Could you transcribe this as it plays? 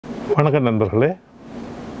வணக்கம் நண்பர்களே,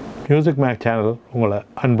 music make channel உங்களை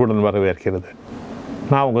அன்புடன் வரவேற்கிறது.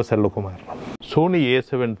 நான் உங்கள் செல்வகுமார். சோனி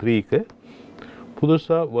A7 IIIக்கு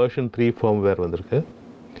புதுசாக வெர்ஷன் 3 ஃபர்ம்வேர் வந்திருக்கு.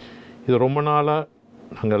 இது ரொம்ப நாளாக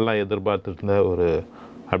நாங்கள் எல்லாம் எதிர்பார்த்துட்டு இருந்த ஒரு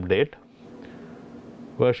அப்டேட்.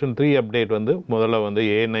 வெர்ஷன் 3 அப்டேட் முதல்ல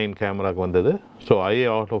A9 கேமராவுக்கு வந்தது. ஸோ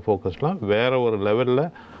ஆட்டோ ஃபோக்கஸ்லாம் வேறு ஒரு லெவலில்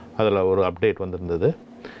அதில் ஒரு அப்டேட் வந்திருந்தது.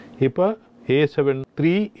 இப்போ A7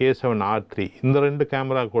 III, A7 R3 இந்த ரெண்டு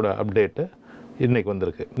கேமரா கூட அப்டேட்டு இன்றைக்கி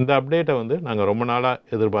வந்திருக்கு. இந்த அப்டேட்டை நாங்கள் ரொம்ப நாளாக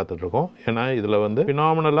எதிர்பார்த்துட்ருக்கோம். ஏன்னா இதில்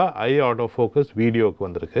ஃபினாமினலாக ஆட்டோ ஃபோக்கஸ் வீடியோவுக்கு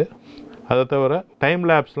வந்திருக்கு. அதை தவிர டைம்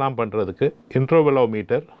லேப்ஸ்லாம் பண்ணுறதுக்கு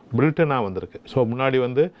இன்ட்ரோவெலோமீட்டர் பில்டனாக வந்திருக்கு. ஸோ முன்னாடி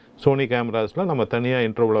சோனி கேமராஸில் நம்ம தனியாக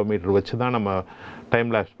இன்ட்ரோவெலோமீட்டர் வச்சு தான் நம்ம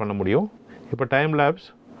டைம் லேப்ஸ் பண்ண முடியும். இப்போ டைம் லேப்ஸ்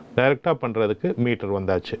டைரெக்டாக பண்ணுறதுக்கு மீட்டர்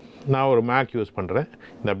வந்தாச்சு. நான் ஒரு மேக் யூஸ் பண்ணுறேன்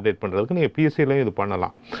இந்த அப்டேட் பண்ணுறதுக்கு. நீங்கள் பிசிலையும் இது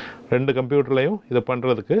பண்ணலாம். ரெண்டு கம்ப்யூட்டர்லையும் இது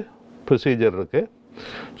பண்ணுறதுக்கு ப்ரொசீஜர் இருக்குது.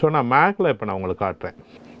 ஸோ நான் மேக்கில் இப்போ நான் உங்களுக்கு காட்டுறேன்.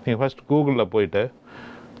 நீங்கள் ஃபஸ்ட் கூகுளில் போய்ட்டு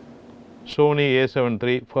சோனி A7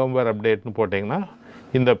 III ஃபர்ம்வேர் அப்டேட்னு போட்டிங்கன்னா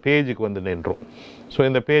இந்த பேஜுக்கு நின்றும். ஸோ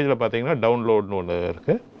இந்த பேஜில் பார்த்தீங்கன்னா டவுன்லோட்னு ஒன்று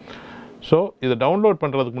இருக்குது. ஸோ இது டவுன்லோட்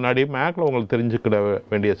பண்ணுறதுக்கு முன்னாடி மேக்கில் உங்களுக்கு தெரிஞ்சுக்கிட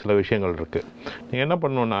வேண்டிய சில விஷயங்கள் இருக்குது. நீங்கள் என்ன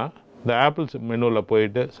பண்ணணுன்னா, இந்த ஆப்பிள்ஸ் மெனுவில்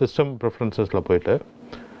போயிட்டு சிஸ்டம் ப்ரிஃபரன்சஸில் போயிட்டு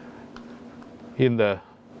இந்த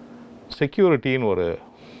செக்யூரிட்டின்னு ஒரு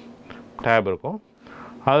டேப் இருக்கும்.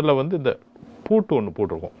 அதில் இந்த பூட்டு ஒன்று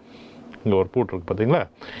போட்டிருக்கும். இங்கே ஒரு பூட்டு இருக்குது பார்த்தீங்களா?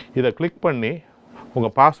 இதை கிளிக் பண்ணி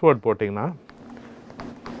உங்கள் பாஸ்வேர்ட் போட்டிங்கன்னா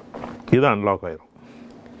இது அன்லாக் ஆயிரும்.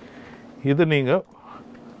 இது நீங்கள்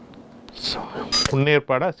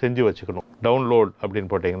முன்னேற்பாடாக செஞ்சு வச்சுக்கணும். டவுன்லோட் அப்படின்னு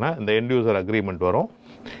போட்டிங்கன்னா இந்த எண்ட் யூசர் அக்ரிமெண்ட் வரும்.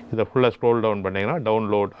 இதை ஃபுல்லாக ஸ்க்ரோல் டவுன் பண்ணிங்கன்னா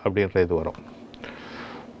டவுன்லோட் அப்படின்ற இது வரும்.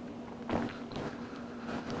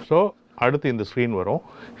 ஸோ அடுத்து இந்த ஸ்க்ரீன் வரும்.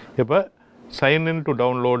 இப்போ சைன் இன் டு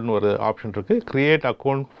டவுன்லோட்னு ஒரு ஆப்ஷன் இருக்குது. க்ரியேட்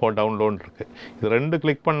அக்கௌண்ட் ஃபார் டவுன்லோட் இருக்குது. இது ரெண்டு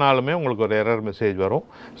கிளிக் பண்ணாலுமே உங்களுக்கு ஒரு எரர் மெசேஜ் வரும்.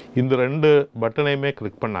 இந்த ரெண்டு பட்டனையுமே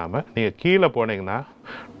கிளிக் பண்ணாமல் நீங்கள் கீழே போனீங்கன்னா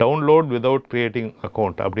டவுன்லோட் விதவுட் க்ரியேட்டிங்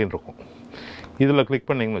அக்கௌண்ட் அப்படின்னு இருக்கும். இதில் கிளிக்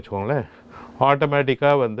பண்ணிங்கன்னு வச்சுக்கோங்களேன்,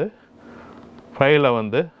 ஆட்டோமேட்டிக்காக ஃபைலை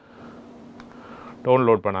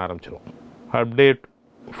டவுன்லோட் பண்ண ஆரம்பிச்சிடும். அப்டேட்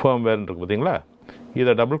ஃபர்ம்வேர்னு இருக்குது பார்த்தீங்களா?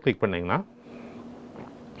 இதை டபுள் கிளிக் பண்ணிங்கன்னா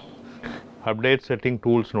அப்டேட் செட்டிங்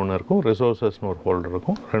டூல்ஸ்னு ஒன்று இருக்கும், ரிசோர்ஸஸ்னு ஒரு ஃபோல்டர்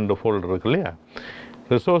இருக்கும். ரெண்டு ஃபோல்டர் இருக்கு இல்லையா?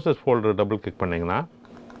 ரிசோர்ஸஸ் ஃபோல்டர் டபுள் கிளிக் பண்ணிங்கன்னா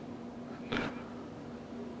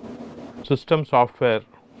சிஸ்டம் சாஃப்ட்வேர்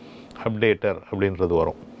அப்டேட்டர் அப்படின்றது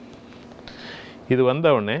வரும். இது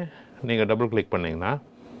வந்தவுடனே நீங்கள் டபுள் கிளிக் பண்ணிங்கன்னா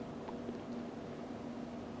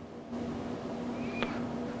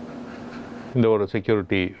இந்த ஒரு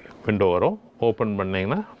செக்யூரிட்டி விண்டோ வரும். ஓப்பன்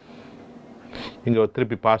பண்ணிங்கன்னா இங்கே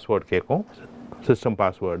திருப்பி பாஸ்வேர்டு கேட்கும், சிஸ்டம்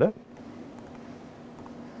பாஸ்வேர்டு.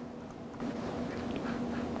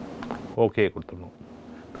 ஓகே கொடுத்துடணும்.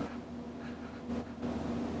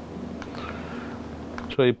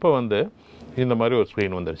 ஸோ இப்போ இந்த மாதிரி ஒரு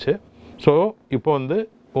ஸ்க்ரீன் வந்துருச்சு. ஸோ இப்போ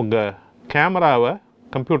உங்கள் கேமராவை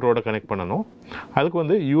கம்ப்யூட்டரோட கனெக்ட் பண்ணணும்.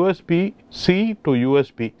 அதுக்கு USB-C to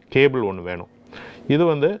USB கேபிள் ஒன்று வேணும். இது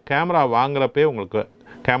கேமரா வாங்குறப்பே உங்களுக்கு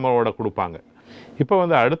கேமராவோட கொடுப்பாங்க. இப்போ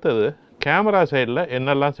அடுத்தது கேமரா சைடில்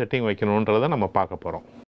என்னெல்லாம் செட்டிங் வைக்கணுன்றதை நம்ம பார்க்க போகிறோம்.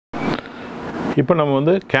 இப்போ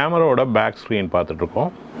நம்ம கேமராவோட பேக் ஸ்க்ரீன்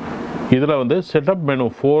பார்த்துட்ருக்கோம். இதில் செட்டப் மெனு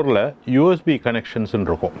 4ல் USB கனெக்ஷன்ஸ்ன்னு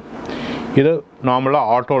இருக்கும். இது நார்மலாக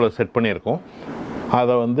ஆட்டோவில் செட் பண்ணியிருக்கோம்.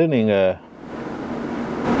 அதை நீங்கள்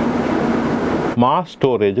மாஸ்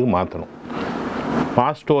ஸ்டோரேஜுக்கு மாற்றணும்.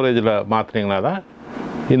 மாஸ் ஸ்டோரேஜில் மாற்றினீங்கன்னா தான்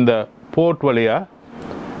இந்த போர்ட் வழியாக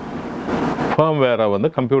ஃபர்ம்வேரை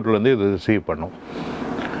கம்ப்யூட்டர்லேருந்து இது ரிசீவ் பண்ணும்.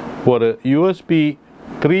 ஒரு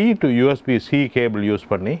USB-3 to USB-C cable use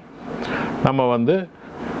பண்ணி நம்ம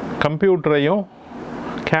கம்ப்யூட்டரையும்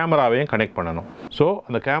கேமராவையும் கனெக்ட் பண்ணணும். ஸோ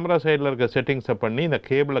அந்த கேமரா சைடில் இருக்க செட்டிங்ஸை பண்ணி இந்த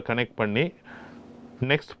கேபிளை கனெக்ட் பண்ணி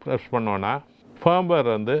நெக்ஸ்ட் ப்ரெஸ் பண்ணோன்னா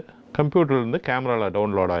ஃபர்ம்வேர் கம்ப்யூட்டர்லேருந்து கேமராவில்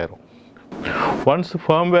டவுன்லோட் ஆயிரும். ஒன்ஸ்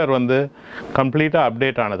ஃபர்ம்வேர் கம்ப்ளீட்டாக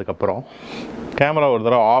அப்டேட் ஆனதுக்கப்புறம் கேமரா ஒரு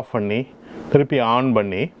தடவை ஆஃப் பண்ணி திருப்பி ஆன்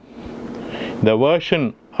பண்ணி இந்த வெர்ஷன்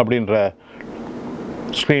அப்படின்ற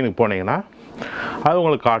ஸ்க்ரீனுக்கு போனீங்கன்னா அது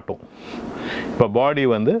உங்களுக்கு காட்டும். இப்போ பாடி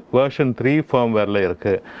வெர்ஷன் 3 ஃபர்ம்வேரில்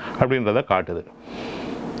இருக்குது அப்படின்றத காட்டுது.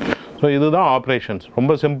 ஸோ இதுதான் ஆப்ரேஷன்ஸ்.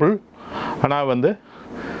 ரொம்ப சிம்பிள். ஆனால்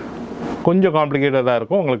கொஞ்சம் காம்ப்ளிகேட்டடாக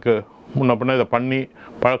இருக்கும். உங்களுக்கு முன்ன பின்ன இதை பண்ணி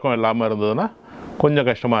பழக்கம் இல்லாமல் இருந்ததுன்னா கொஞ்சம்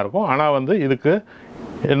கஷ்டமாக இருக்கும். ஆனால் இதுக்கு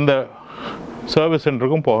எந்த சர்வீஸ்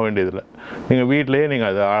சென்டருக்கும் போக வேண்டியதில்லை. நீங்கள் வீட்டிலேயே நீங்கள்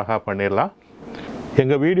அதை அழகாக பண்ணிடலாம்.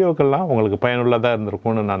 எங்கள் வீடியோக்கெல்லாம் உங்களுக்கு பயனுள்ளதாக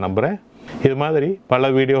இருந்திருக்கும்னு நான் நம்புகிறேன். இது மாதிரி பல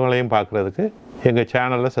வீடியோகளையும் பார்க்குறதுக்கு எங்கள்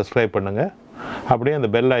சேனலை சப்ஸ்கிரைப் பண்ணுங்கள். அப்படியே அந்த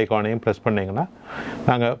பெல் ஐகானையும் ப்ரெஸ் பண்ணிங்கன்னா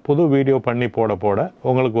நாங்கள் புது வீடியோ பண்ணி போட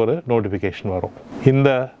உங்களுக்கு ஒரு நோட்டிஃபிகேஷன் வரும். இந்த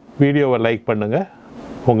வீடியோவை லைக் பண்ணுங்கள்,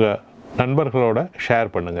 உங்கள் நண்பர்களோட ஷேர்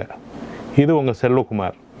பண்ணுங்கள். இது உங்கள்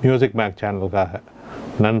செல்வகுமார் மியூசிக் மேக் சேனலுக்காக.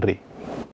 நன்றி.